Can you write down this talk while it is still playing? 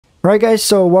Alright guys,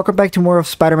 so welcome back to more of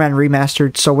Spider-Man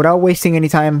Remastered. So without wasting any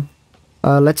time,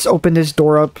 let's open this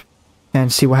door up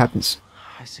and see what happens.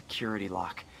 High security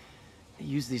lock. They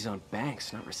use these on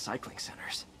banks, not recycling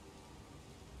centers.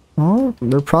 Oh,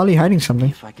 they're probably hiding something.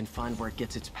 If I can find where it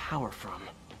gets its power from.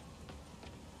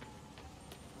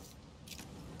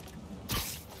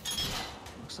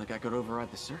 Looks like I could override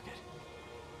the circuit.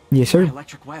 Yes, sir.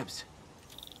 Electric webs.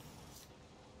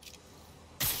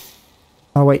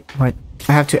 Oh wait.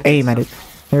 I have to aim at it.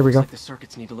 There we go. Like the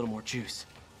circuits need a little more juice.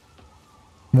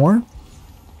 More?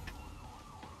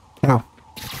 Oh.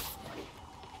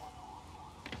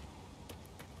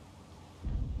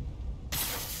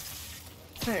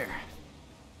 There.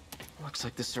 Looks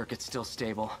like the circuit's still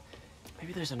stable.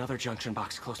 Maybe there's another junction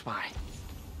box close by.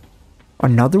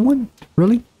 Another one?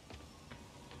 Really?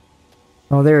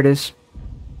 Oh, there it is.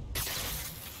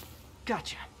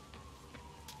 Gotcha.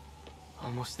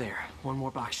 Almost there. One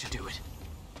more box should do it.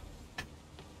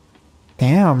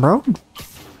 Damn, bro.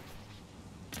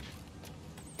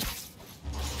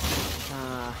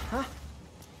 Uh-huh.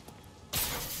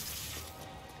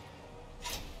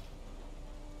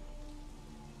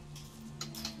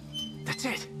 That's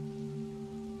it.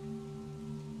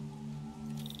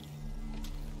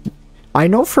 I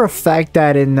know for a fact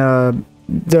that in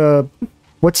the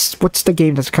what's the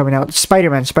game that's coming out?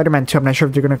 Spider-Man 2. I'm not sure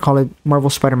if they're gonna call it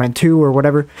Marvel Spider-Man 2 or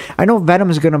whatever. I know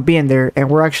Venom is gonna be in there, and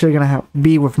we're actually gonna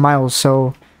be with Miles.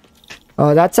 So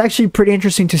that's actually pretty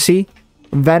interesting to see.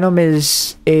 Venom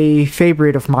is a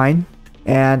favorite of mine,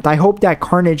 and I hope that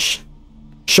Carnage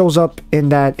shows up in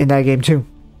that game too,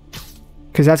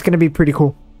 because that's gonna be pretty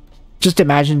cool. Just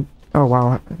imagine. Oh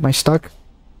wow, am I stuck?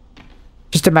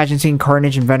 Just imagine seeing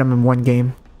Carnage and Venom in one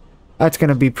game. That's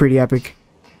gonna be pretty epic.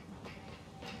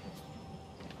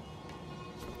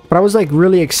 But I was like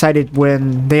really excited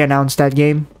when they announced that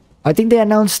game. I think they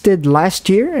announced it last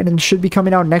year and it should be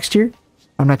coming out next year.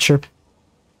 I'm not sure.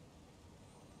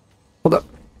 Hold up.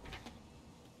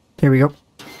 Here we go.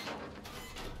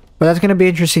 But that's gonna be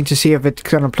interesting to see if it's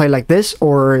gonna play like this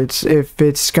or if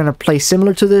it's gonna play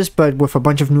similar to this but with a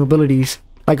bunch of new abilities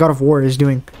like God of War is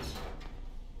doing.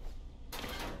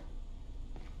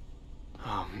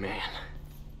 Oh man.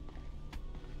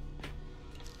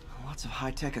 Lots of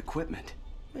high-tech equipment.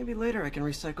 Maybe later I can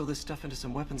recycle this stuff into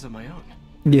some weapons of my own.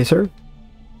 Yes, sir.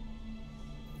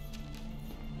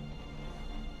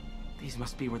 These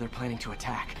must be where they're planning to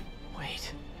attack.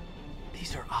 Wait.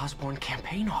 These are Osborn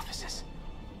campaign offices.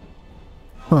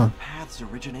 Huh. All the paths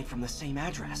originate from the same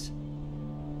address.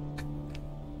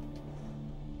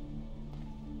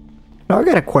 Now I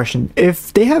got a question.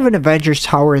 If they have an Avengers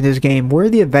tower in this game, where are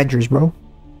the Avengers, bro?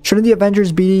 Shouldn't the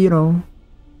Avengers be, you know,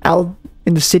 out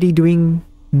in the city doing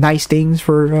nice things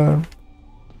for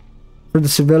the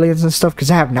civilians and stuff? Because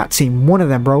I have not seen one of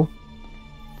them, bro.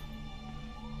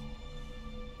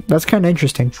 That's kind of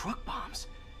interesting. Truck bombs.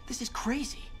 This is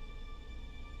crazy.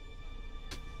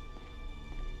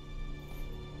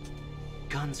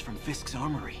 Guns from Fisk's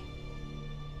armory.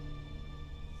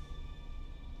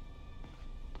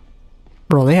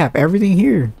 Bro, they have everything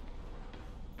here.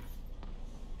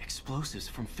 Explosives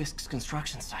from Fisk's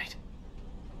construction site.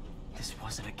 This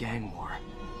wasn't a gang war.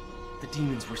 The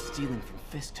demons were stealing from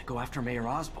Fisk to go after Mayor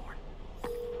Osborn.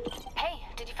 Hey,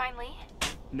 did you find Lee?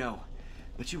 No,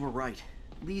 but you were right.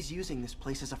 Lee's using this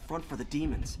place as a front for the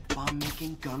demons. Bomb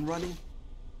making, gun running.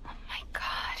 Oh my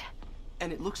god.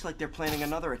 And it looks like they're planning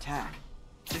another attack.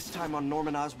 This time on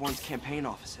Norman Osborn's campaign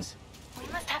offices.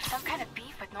 We must have some kind of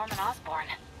beef with Norman Osborn.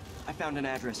 I found an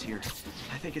address here.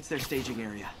 I think it's their staging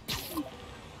area.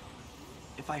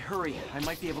 If I hurry, I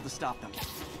might be able to stop them.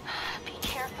 Be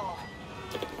careful.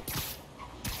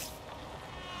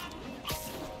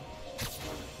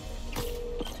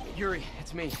 Yuri,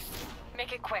 it's me.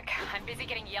 Make it quick. I'm busy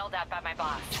getting yelled at by my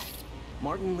boss.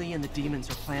 Martin Lee and the demons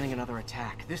are planning another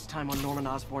attack, this time on Norman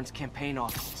Osborn's campaign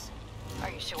offices. Are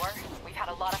you sure? We've had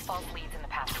a lot of false leads in the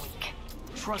past week.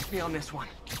 Trust me on this one.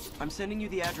 I'm sending you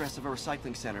the address of a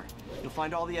recycling center. You'll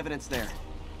find all the evidence there.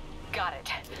 Got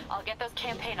it. I'll get those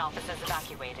campaign offices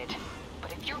evacuated.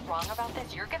 But if you're wrong about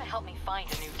this, you're gonna help me find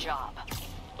a new job.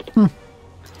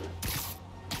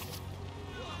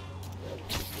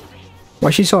 Why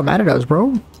is she so mad at us,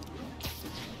 bro?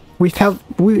 We've helped.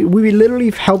 We literally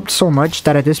helped so much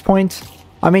that at this point,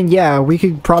 I mean, yeah, we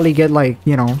could probably get like,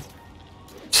 you know,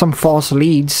 some false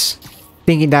leads,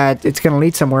 thinking that it's gonna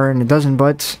lead somewhere and it doesn't.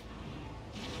 But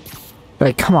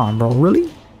like, come on, bro, really?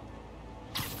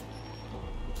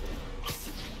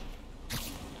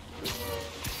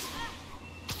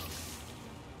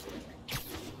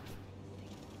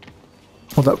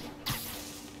 Hold up.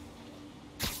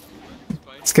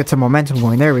 Let's get some momentum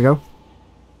going. There we go.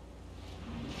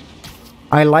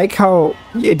 I like how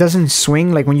it doesn't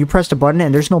swing, like when you press the button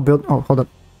and there's no build. Oh, hold up.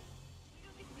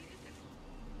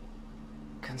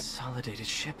 Consolidated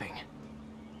shipping.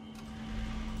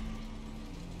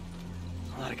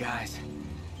 A lot of guys.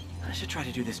 I should try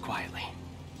to do this quietly,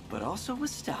 but also with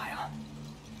style.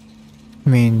 I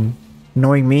mean,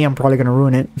 knowing me, I'm probably gonna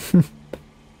ruin it.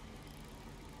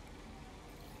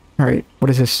 Alright, what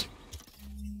is this?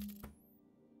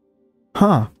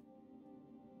 Huh.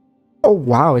 Oh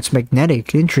wow, it's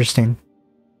magnetic. Interesting.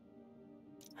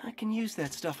 I can use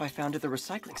that stuff I found at the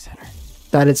recycling center.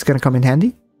 That it's gonna come in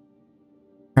handy?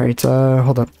 Alright,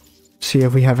 hold up. See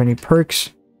if we have any perks.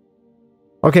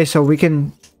 Okay, so we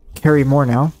can carry more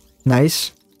now.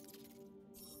 Nice.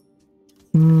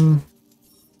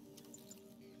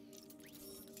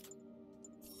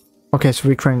 Okay, so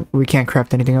we can't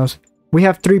craft anything else. We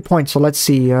have 3 points, so let's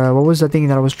see. What was the thing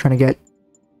that I was trying to get?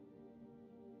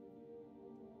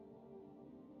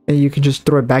 And you can just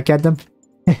throw it back at them?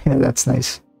 That's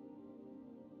nice.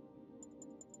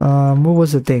 What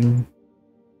was the thing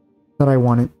that I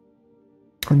wanted?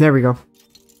 There we go.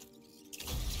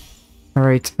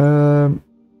 Alright,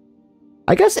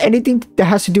 I guess anything that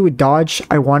has to do with dodge,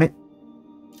 I want it.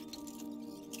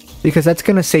 Because that's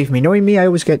gonna save me. Knowing me, I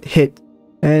always get hit.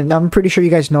 And I'm pretty sure you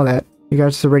guys know that. You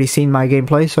guys have already seen my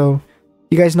gameplay, so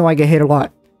you guys know I get hit a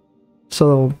lot.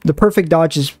 So the perfect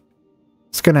dodge is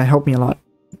it's gonna help me a lot.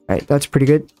 Alright, that's pretty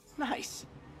good. Nice.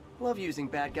 Love using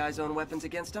bad guys' own weapons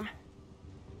against them.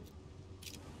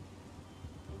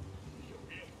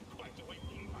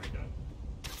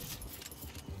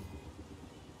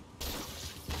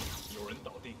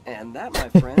 And that, my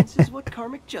friends, is what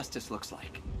karmic justice looks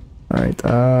like.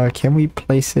 Alright, can we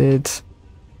place it?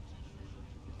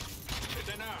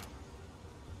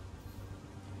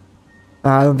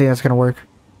 I don't think that's gonna work.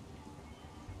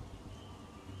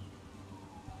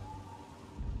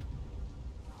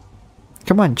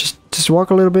 Come on, just walk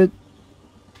a little bit.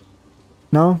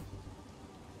 No?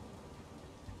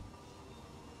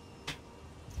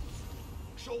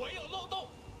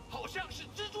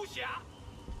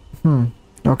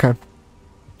 Okay.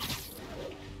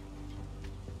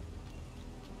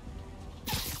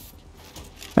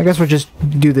 I guess we'll just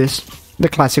do this the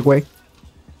classic way.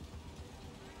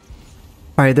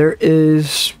 Alright, there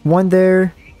is one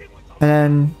there, and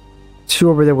then 2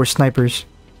 over there were snipers.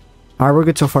 Alright, we're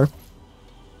good so far.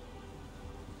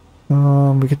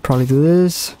 We could probably do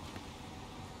this.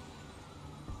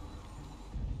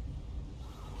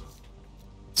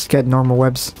 Let's get normal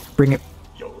webs. Bring it.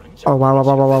 Oh, wow, wow,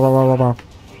 wow, wow, wow, wow, wow, wow.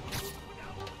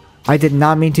 I did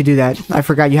not mean to do that. I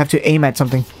forgot you have to aim at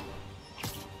something.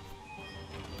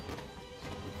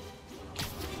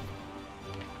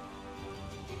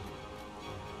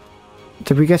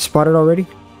 Did we get spotted already?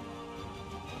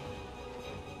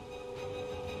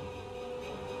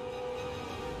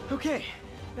 Okay,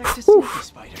 back to Sneaky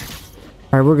Spider.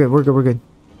 Alright, we're good, we're good, we're good.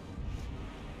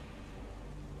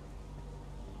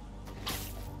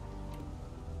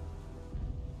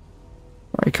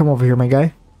 Alright, come over here, my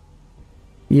guy.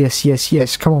 Yes, yes,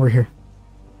 yes, come over here.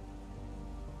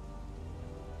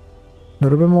 A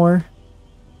little bit more. A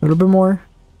little bit more.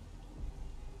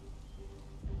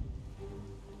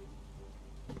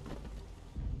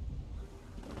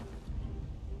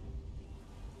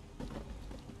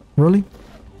 Really?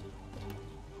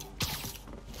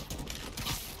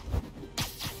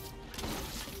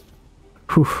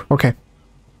 Whew, okay.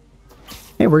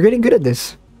 Hey, we're getting good at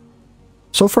this.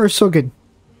 So far, so good.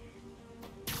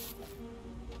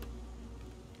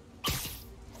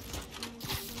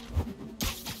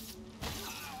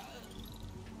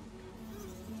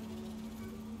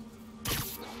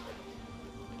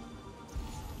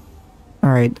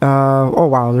 Alright, oh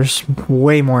wow, there's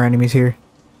way more enemies here.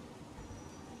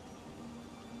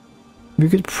 We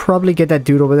could probably get that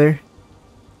dude over there.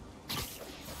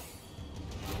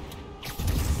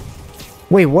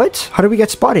 Wait, what? How did we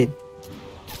get spotted?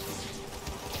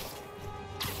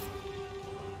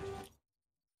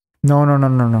 No, no, no,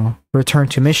 no, no. Return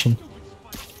to mission.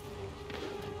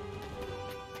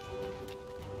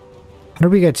 How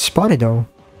did we get spotted, though?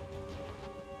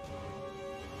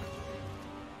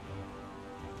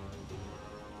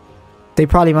 They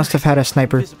probably must have had a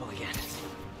sniper.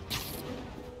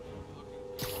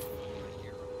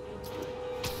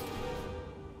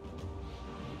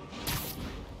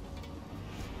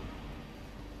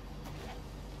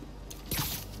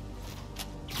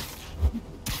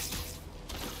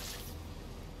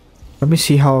 Let me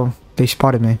see how they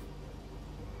spotted me.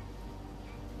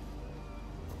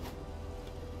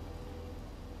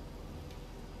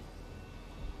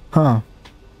 Huh.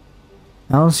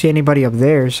 I don't see anybody up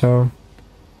there, so...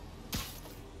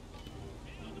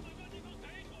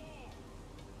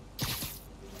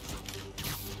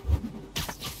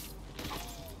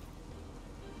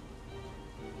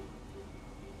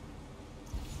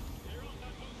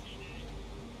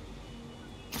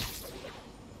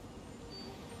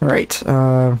 Right,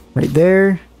 right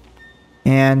there.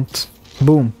 And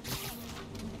boom.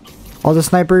 All the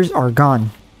snipers are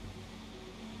gone.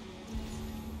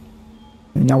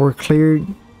 And now we're cleared.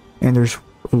 And there's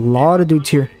a lot of dudes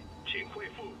here.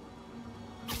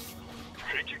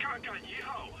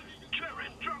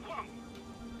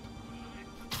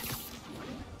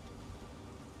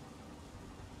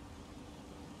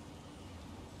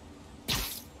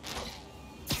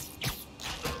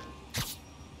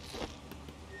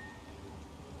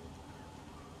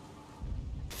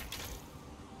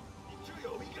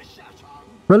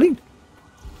 Really?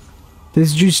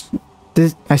 This juice...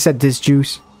 I said this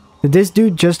juice. Did this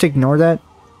dude just ignore that?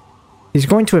 He's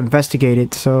going to investigate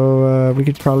it, so we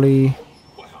could probably...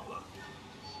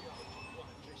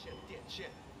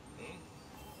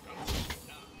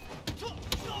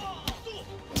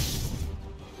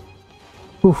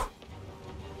 Whew.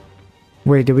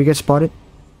 Wait, did we get spotted?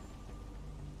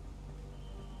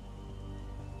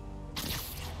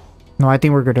 No, I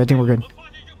think we're good. I think we're good.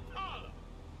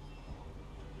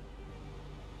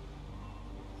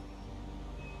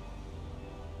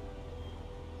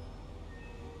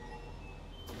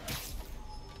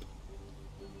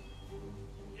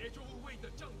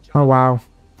 Oh, wow.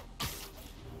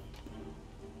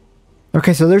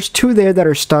 Okay, so there's two there that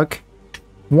are stuck.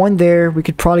 One there. We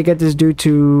could probably get this dude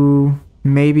to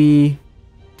maybe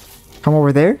come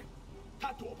over there.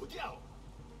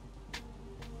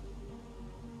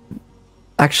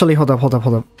 Actually, hold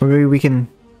up. Maybe we can...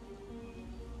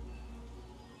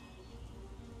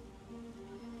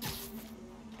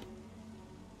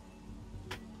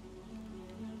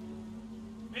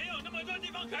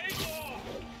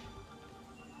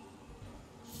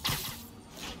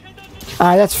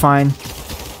 Ah, that's fine.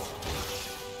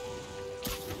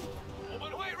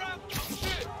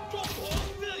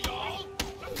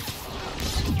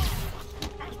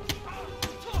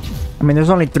 I mean,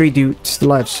 there's only 3 dudes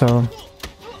left, so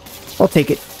I'll take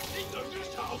it.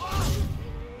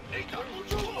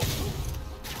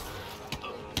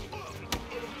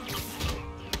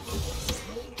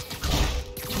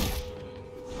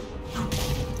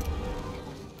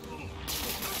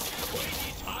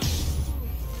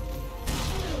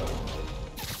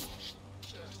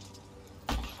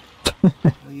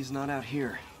 Well, he's not out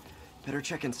here. Better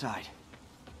check inside.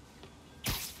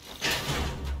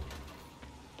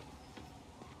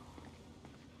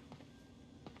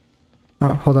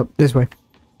 Oh, hold up. This way.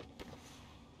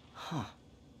 Huh.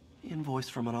 Invoice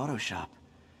from an auto shop.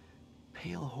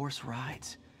 Pale Horse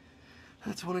Rides.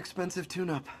 That's one expensive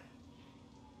tune-up.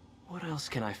 What else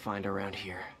can I find around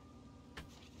here?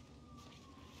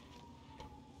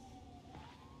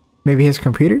 Maybe his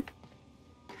computer?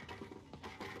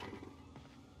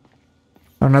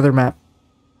 Another map.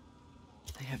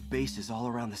 They have bases all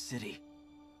around the city.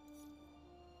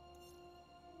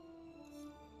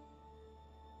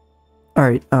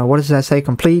 Alright, what does that say?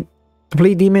 Complete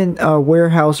demon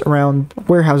warehouses around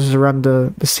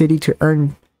the city to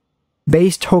earn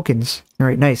base tokens.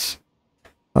 Alright, nice.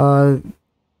 You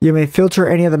may filter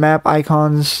any of the map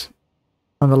icons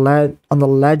on the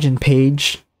legend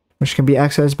page, which can be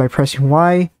accessed by pressing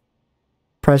Y.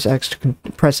 Press A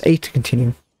to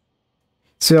continue.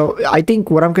 So I think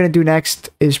what I'm gonna do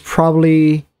next is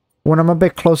probably, when I'm a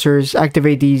bit closer, is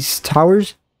activate these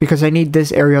towers, because I need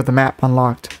this area of the map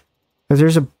unlocked. Because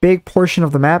there's a big portion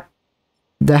of the map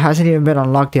that hasn't even been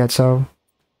unlocked yet, so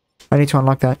I need to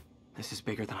unlock that. This is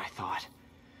bigger than I thought.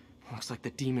 Looks like the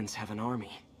demons have an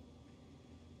army.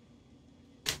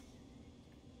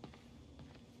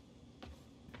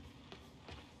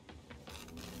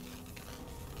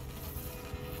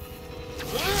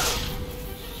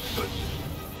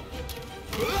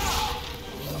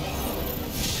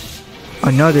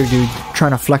 Another dude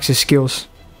trying to flex his skills.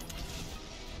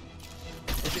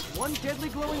 If this one deadly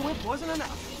glowing whip wasn't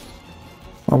enough.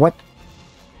 Oh, what?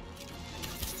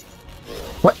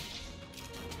 What?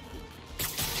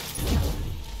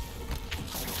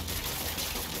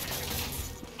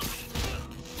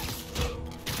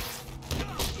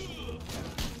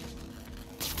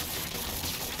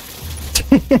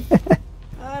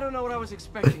 I don't know what I was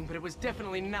expecting, but it was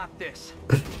definitely not this.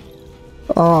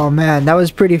 Oh man, that was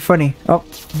pretty funny. Oh.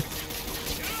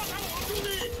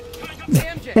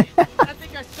 MJ, I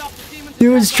think I stopped the demons.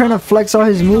 Dude was trying to flex all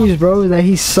his moves, bro, that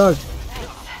he sucked.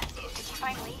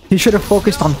 He should have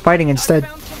focused on fighting instead. I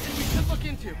found something we should look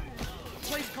into. A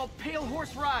place called Pale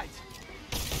Horse Rides.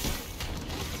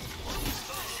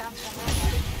 Sounds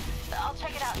familiar. I'll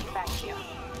check it out and get back to you.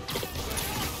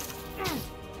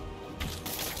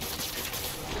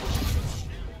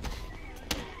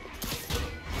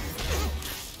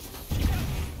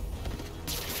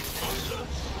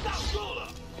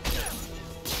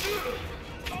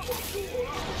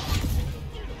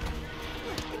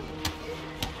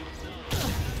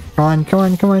 Come on, come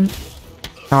on, come on.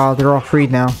 Oh, they're all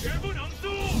freed now.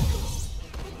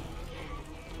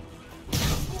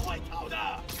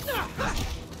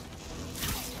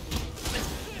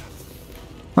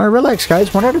 Alright, relax,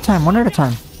 guys. One at a time, one at a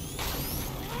time.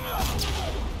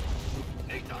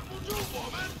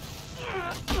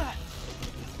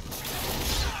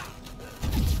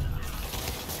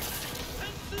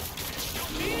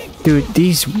 Dude,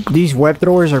 these web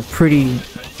throwers are pretty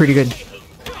good.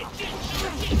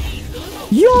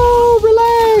 Yo,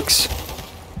 relax.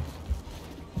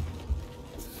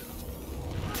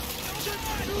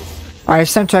 Alright,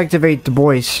 it's time to activate the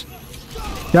boys.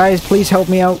 Guys, please help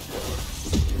me out.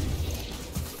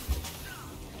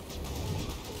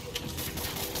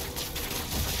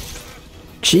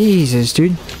 Jesus,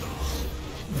 dude.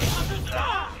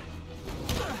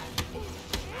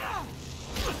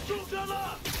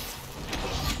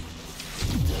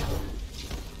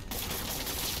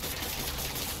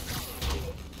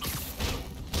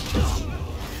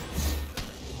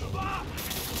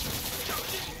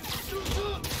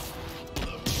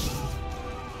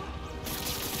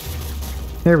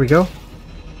 There we go.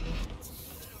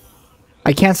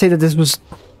 I can't say that this was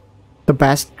the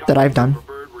best that I've done.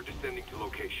 We're descending to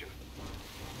location.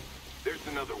 There's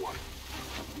another one.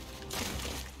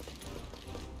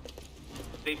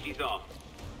 Safety's off.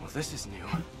 Well, this is new.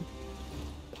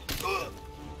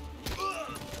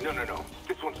 No.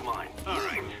 This one's mine. All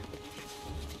right.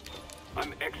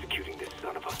 I'm executing this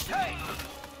son of a... Hey!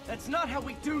 That's not how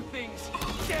we do things!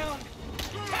 Down!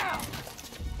 Down!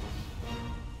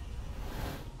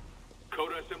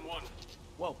 Code SM1.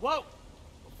 Whoa, whoa!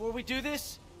 Before we do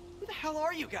this, who the hell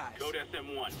are you guys? Code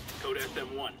SM1. Code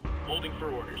SM1. Holding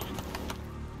for orders.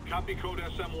 Copy Code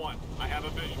SM1. I have a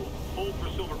visual. Hold for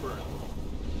Silverburn.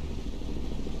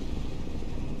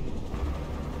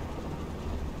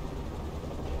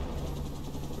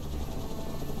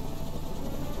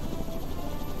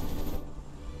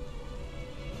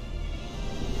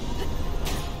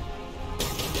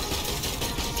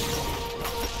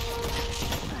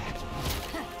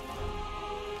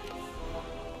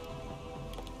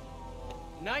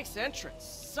 Nice entrance.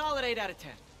 Solid 8 out of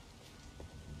 10.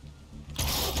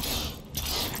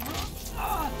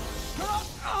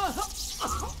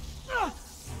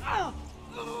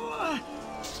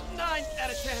 9 out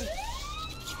of 10.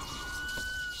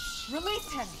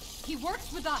 Release him. He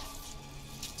works with us.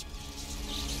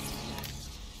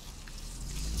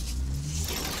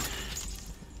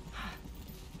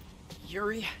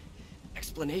 Yuri,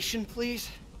 explanation, please?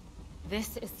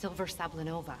 This is Silver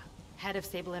Sablinova, head of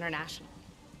SABLE International,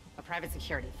 a private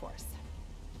security force.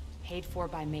 Paid for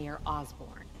by Mayor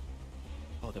Osborne.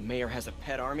 Oh, the mayor has a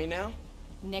pet army now?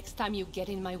 Next time you get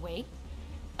in my way,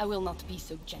 I will not be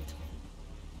so gentle.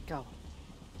 Go.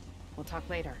 We'll talk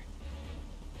later.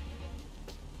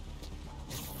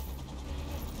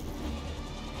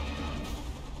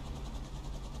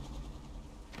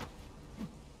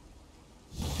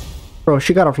 Bro,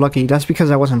 she got off lucky. That's because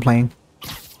I wasn't playing.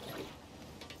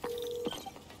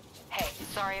 Hey,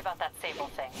 sorry about that SABLE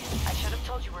thing. I should have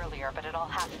told you earlier, but it all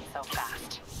happened so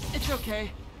fast. It's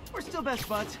okay. We're still best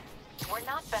buds. We're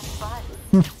not best buds.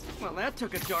 Well, that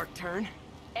took a dark turn.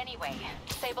 Anyway,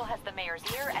 SABLE has the mayor's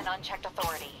ear and unchecked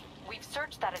authority. We've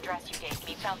searched that address you gave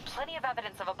me, found plenty of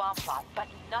evidence of a bomb plot, but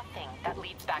nothing that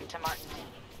leads back to Martin.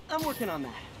 I'm working on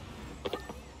that.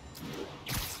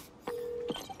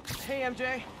 Hey,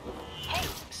 MJ. Hey,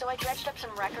 so I dredged up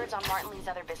some records on Martin Lee's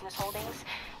other business holdings.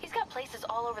 He's got places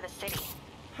all over the city.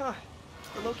 Huh.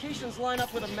 The locations line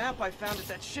up with a map I found at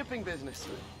that shipping business.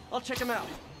 I'll check them out.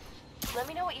 Let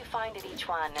me know what you find at each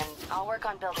one, and I'll work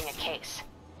on building a case.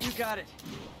 You got it.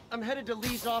 I'm headed to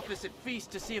Lee's office at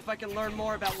Feast to see if I can learn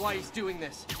more about why he's doing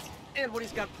this. And what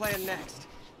he's got planned next.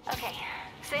 Okay,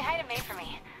 say hi to May for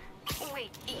me. Wait,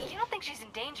 you don't think she's in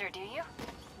danger, do you?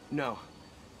 No.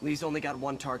 Lee's only got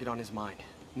one target on his mind.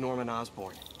 Norman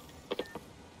Osborn.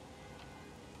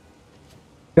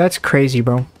 That's crazy,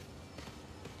 bro.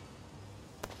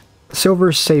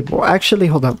 Silver Sable. Actually,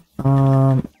 hold up.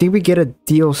 Did we get a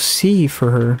DLC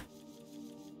for her?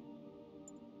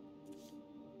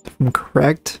 If I'm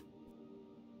correct.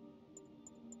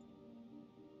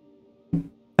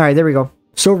 Alright, there we go.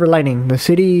 Silver Lining. The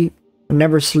City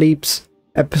Never Sleeps.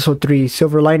 Episode 3.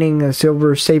 Silver Lining. A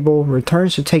Silver Sable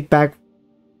returns to take back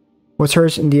what's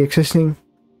hers in the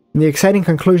exciting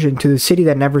conclusion to the City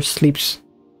That Never Sleeps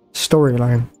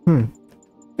storyline.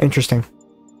 Interesting.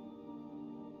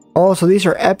 Oh, so these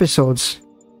are episodes.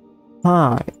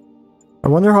 Huh. I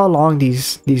wonder how long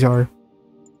these are.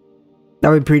 That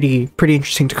would be pretty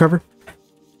interesting to cover.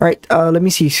 Alright, let me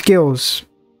see. Skills.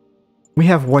 We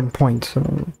have 1 point, so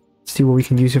See what we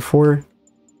can use it for.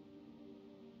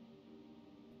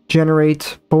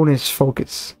 Generate bonus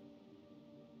focus.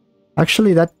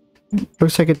 Actually, that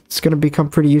looks like it's gonna become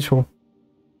pretty useful.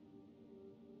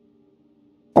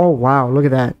 Oh wow, look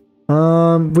at that.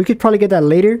 We could probably get that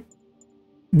later.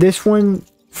 This one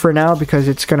for now because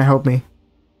it's gonna help me.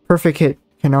 Perfect hit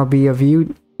can now be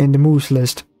viewed in the moves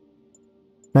list.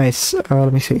 Nice.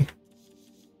 Let me see.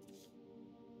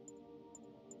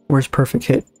 Where's perfect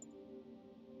hit?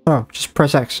 Oh, just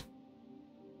press X.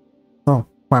 Oh,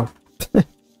 wow.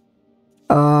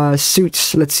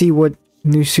 Suits. Let's see what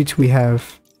new suits we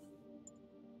have.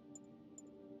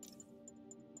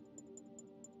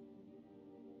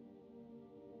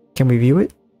 Can we view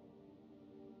it?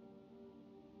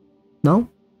 No?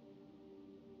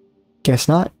 Guess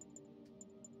not.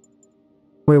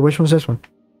 Wait, which one's this one?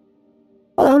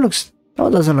 Oh, that one looks... That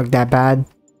one doesn't look that bad.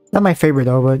 Not my favorite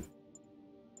though, but...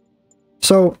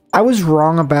 So, I was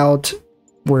wrong about...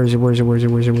 Where is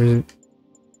it?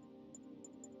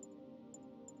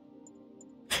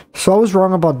 So I was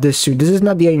wrong about this suit. This is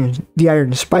not the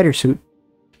Iron Spider suit.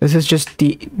 This is just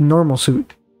the normal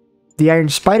suit. The Iron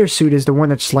Spider suit is the one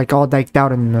that's like all decked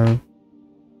out in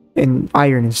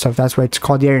iron and stuff. That's why it's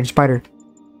called the Iron Spider.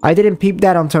 I didn't peep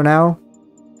that until now.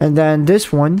 And then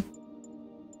this one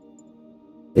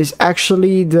is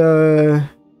actually the...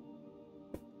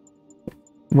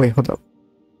 Wait, hold up.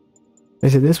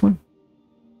 Is it this one?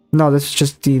 No, this is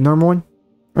just the normal one.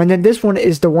 And then this one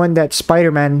is the one that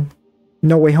Spider-Man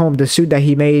No Way Home, the suit that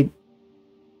he made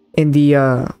in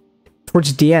the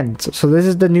towards the end. So this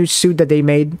is the new suit that he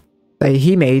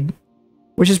made,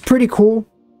 which is pretty cool.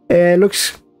 It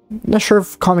looks, not sure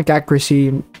if comic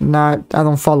accuracy, I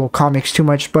don't follow comics too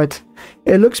much, but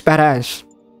it looks badass.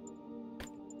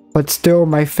 But still,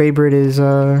 my favorite is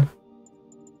the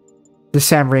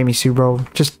Sam Raimi suit, bro.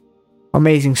 Just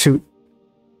amazing suit.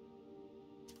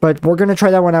 But we're gonna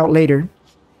try that one out later.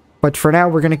 But for now,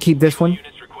 we're gonna keep this one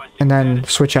and then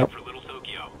switch out.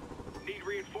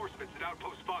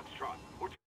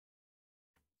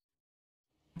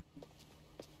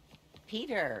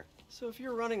 Peter. So if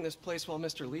you're running this place while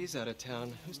Mr. Lee's out of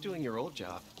town, who's doing your old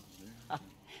job?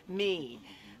 Me.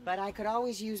 But I could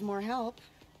always use more help.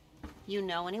 You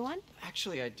know anyone?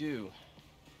 Actually, I do.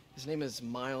 His name is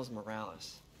Miles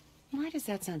Morales. Why does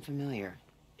that sound familiar?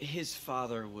 His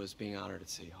father was being honored at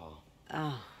City Hall.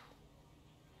 Oh.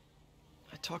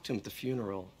 I talked to him at the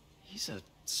funeral. He's a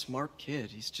smart kid.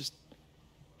 He's just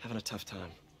having a tough time.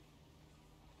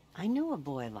 I knew a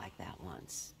boy like that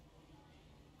once.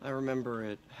 I remember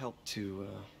it helped to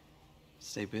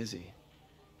stay busy.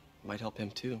 Might help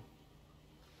him too.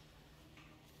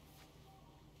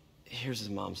 Here's his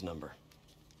mom's number.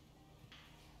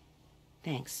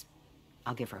 Thanks.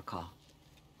 I'll give her a call.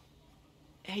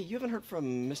 Hey, you haven't heard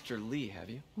from Mr. Lee, have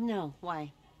you? No,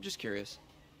 why? Just curious.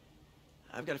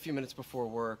 I've got a few minutes before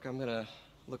work. I'm gonna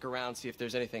look around, see if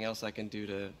there's anything else I can do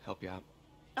to help you out.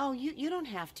 Oh, you don't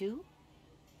have to.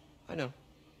 I know.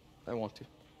 I want to.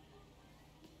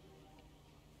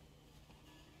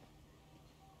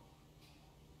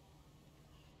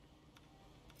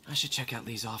 I should check out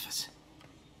Lee's office.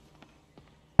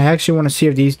 I actually want to see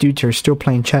if these dudes are still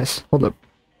playing chess. Hold up.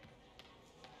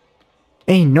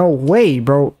 Ain't no way,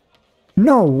 bro.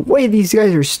 No way these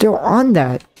guys are still on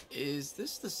that. Is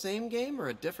this the same game or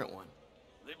a different one?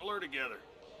 They blur together.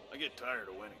 I get tired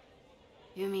of winning.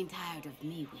 You mean tired of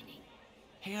me winning?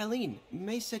 Hey, Eileen,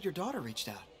 May said your daughter reached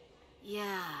out.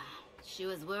 Yeah, she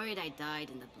was worried I died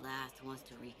in the blast and wants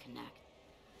to reconnect.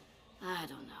 I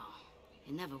don't know.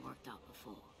 It never worked out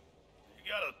before.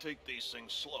 You gotta take these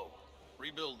things slow.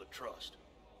 Rebuild the trust.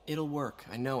 It'll work,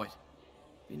 I know it.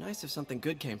 Be nice if something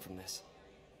good came from this.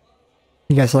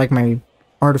 You guys like my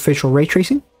artificial ray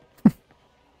tracing?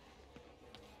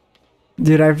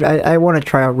 Dude, I want to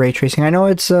try out ray tracing. I know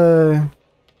it's a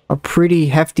pretty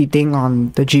hefty thing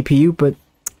on the GPU, but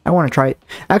I want to try it.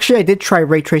 Actually, I did try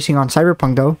ray tracing on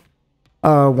Cyberpunk though.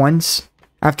 Once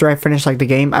after I finished like the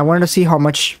game, I wanted to see how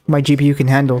much my GPU can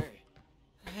handle.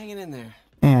 Hanging in there.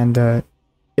 And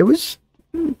it was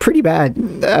pretty bad.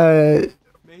 May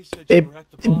said you were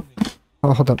at the bombing.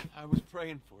 Oh, hold up. I was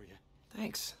praying for you.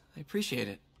 Thanks. I appreciate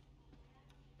it.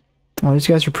 Oh, these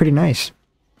guys are pretty nice.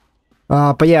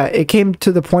 But yeah, it came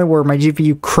to the point where my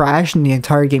GPU crashed and the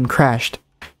entire game crashed.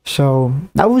 So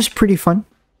that was pretty fun.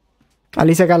 At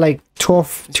least I got like 2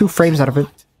 frames out of it.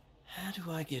 How do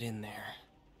I get in there?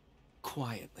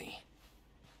 Quietly.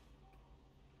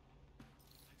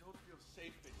 I don't feel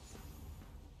safe.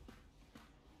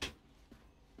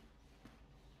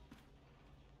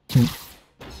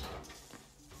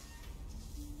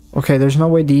 Okay, there's no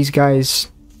way these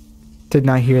guys did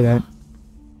not hear that.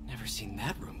 Never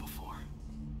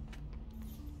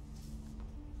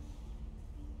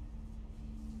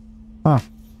Huh.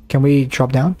 Can we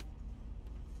drop down?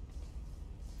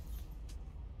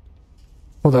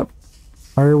 Hold up.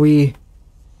 Are we...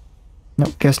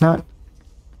 Nope, guess not.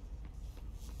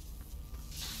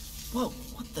 Whoa,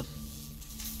 what the...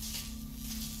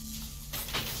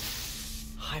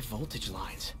 High voltage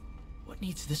lines. What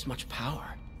needs this much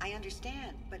power? I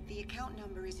understand, but the account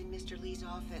number is in Mr. Lee's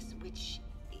office, which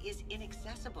is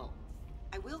inaccessible.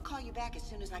 I will call you back as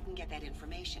soon as I can get that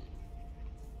information.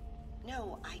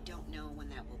 No, I don't know when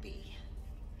that will be.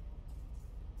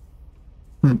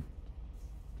 That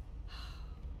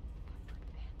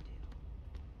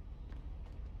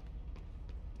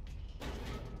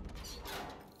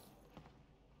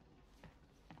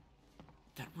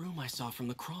room I saw from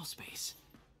the crawl space.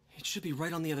 It should be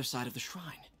right on the other side of the shrine.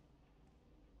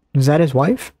 Is that his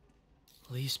wife?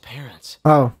 Lee's parents.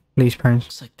 Oh, Lee's parents.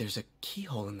 Looks like there's a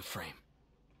keyhole in the frame.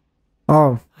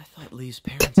 Oh. I thought Lee's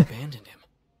parents abandoned him.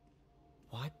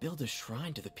 Why build a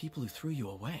shrine to the people who threw you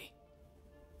away?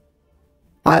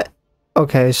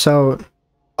 Okay, so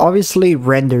obviously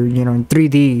rendered, you know, in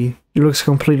 3D, it looks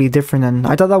completely different. And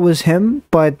I thought that was him,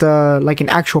 but like an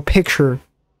actual picture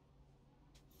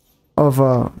of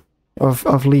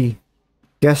Lee.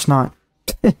 Guess not.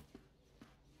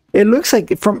 It looks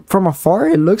like from afar,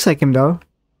 it looks like him though,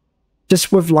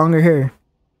 just with longer hair.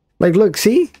 Like, look,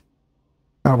 see?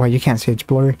 Oh well, you can't see, it's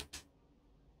blurry.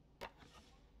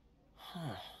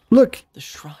 Huh. Look. The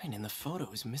shrine in the photo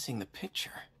is missing the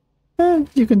picture.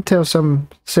 You can tell some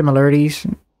similarities,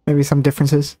 maybe some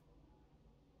differences.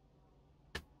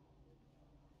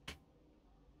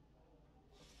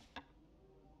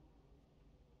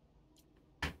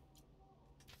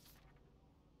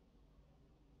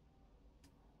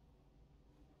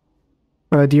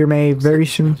 Dear May, very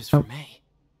soon. Oh.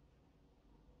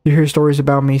 You hear stories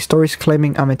about me, stories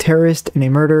claiming I'm a terrorist and a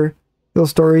murderer.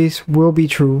 Those stories will be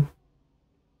true.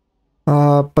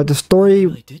 But the story... I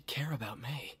really did care about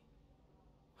May.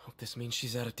 Hope this means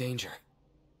she's out of danger.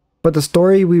 But the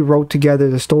story we wrote together,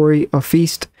 the story of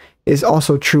Feast, is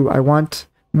also true. I want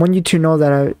you to know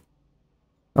that I...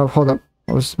 Oh, hold up.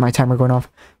 That was my timer going off.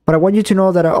 But I want you to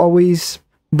know that I always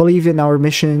believed in our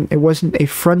mission. It wasn't a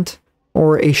front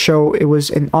or a show. It was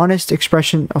an honest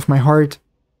expression of my heart.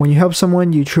 When you help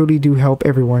someone, you truly do help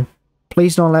everyone.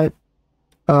 Please don't let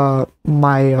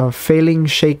my failing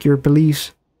shake your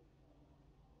beliefs.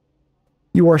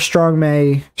 You are strong,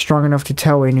 May, strong enough to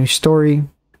tell a new story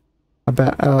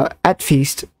about at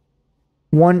Feast.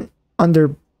 One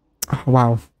under... Oh,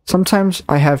 wow. Sometimes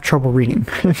I have trouble reading,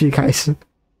 if you guys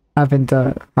haven't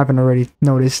already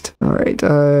noticed. Alright,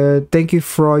 thank you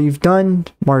for all you've done,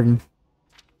 Martin.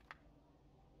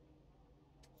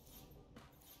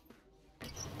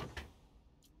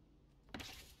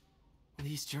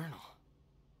 Lee's journal.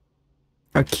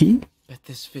 A key? Bet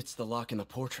this fits the lock in the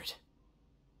portrait.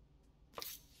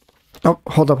 Oh,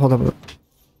 hold up.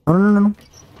 Oh, no.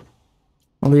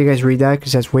 I'll let you guys read that,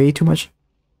 because that's way too much.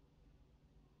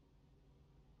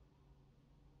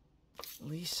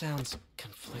 Lee sounds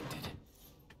conflicted.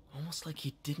 Almost like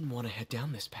he didn't want to head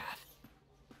down this path.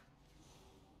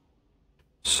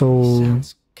 So... He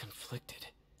sounds conflicted.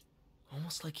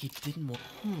 Almost like he didn't want...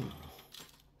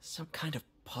 Some kind of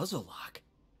puzzle lock.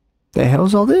 The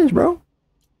hell's all this, bro?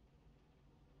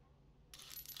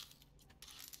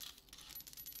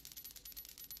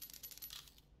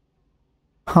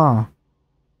 Huh.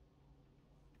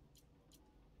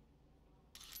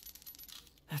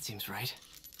 That seems right.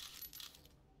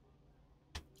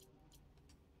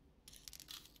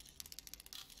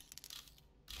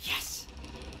 Yes.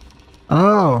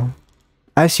 Oh.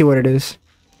 I see what it is.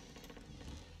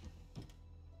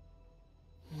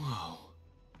 Whoa.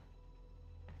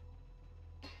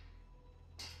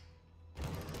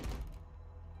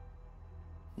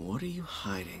 What are you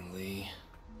hiding, Lee?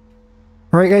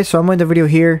 Alright guys, so I'm going to end the video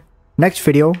here. Next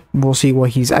video, we'll see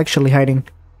what he's actually hiding.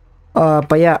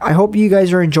 But yeah, I hope you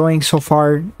guys are enjoying so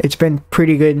far. It's been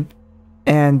pretty good.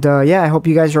 And yeah, I hope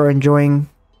you guys are enjoying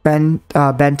Ben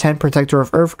 10 Protector of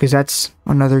Earth, because that's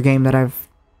another game that I've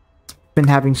been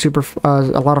having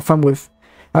a lot of fun with.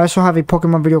 I also have a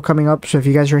Pokemon video coming up, so if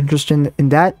you guys are interested in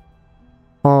that,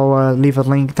 I'll leave a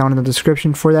link down in the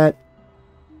description for that.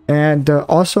 And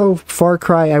also Far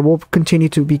Cry, I will continue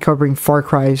to be covering Far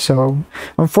Cry, so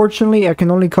unfortunately I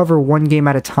can only cover one game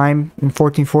at a time in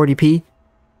 1440p,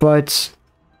 but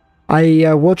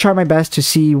I will try my best to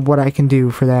see what I can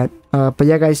do for that. But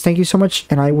yeah guys, thank you so much,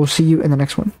 and I will see you in the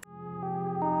next one.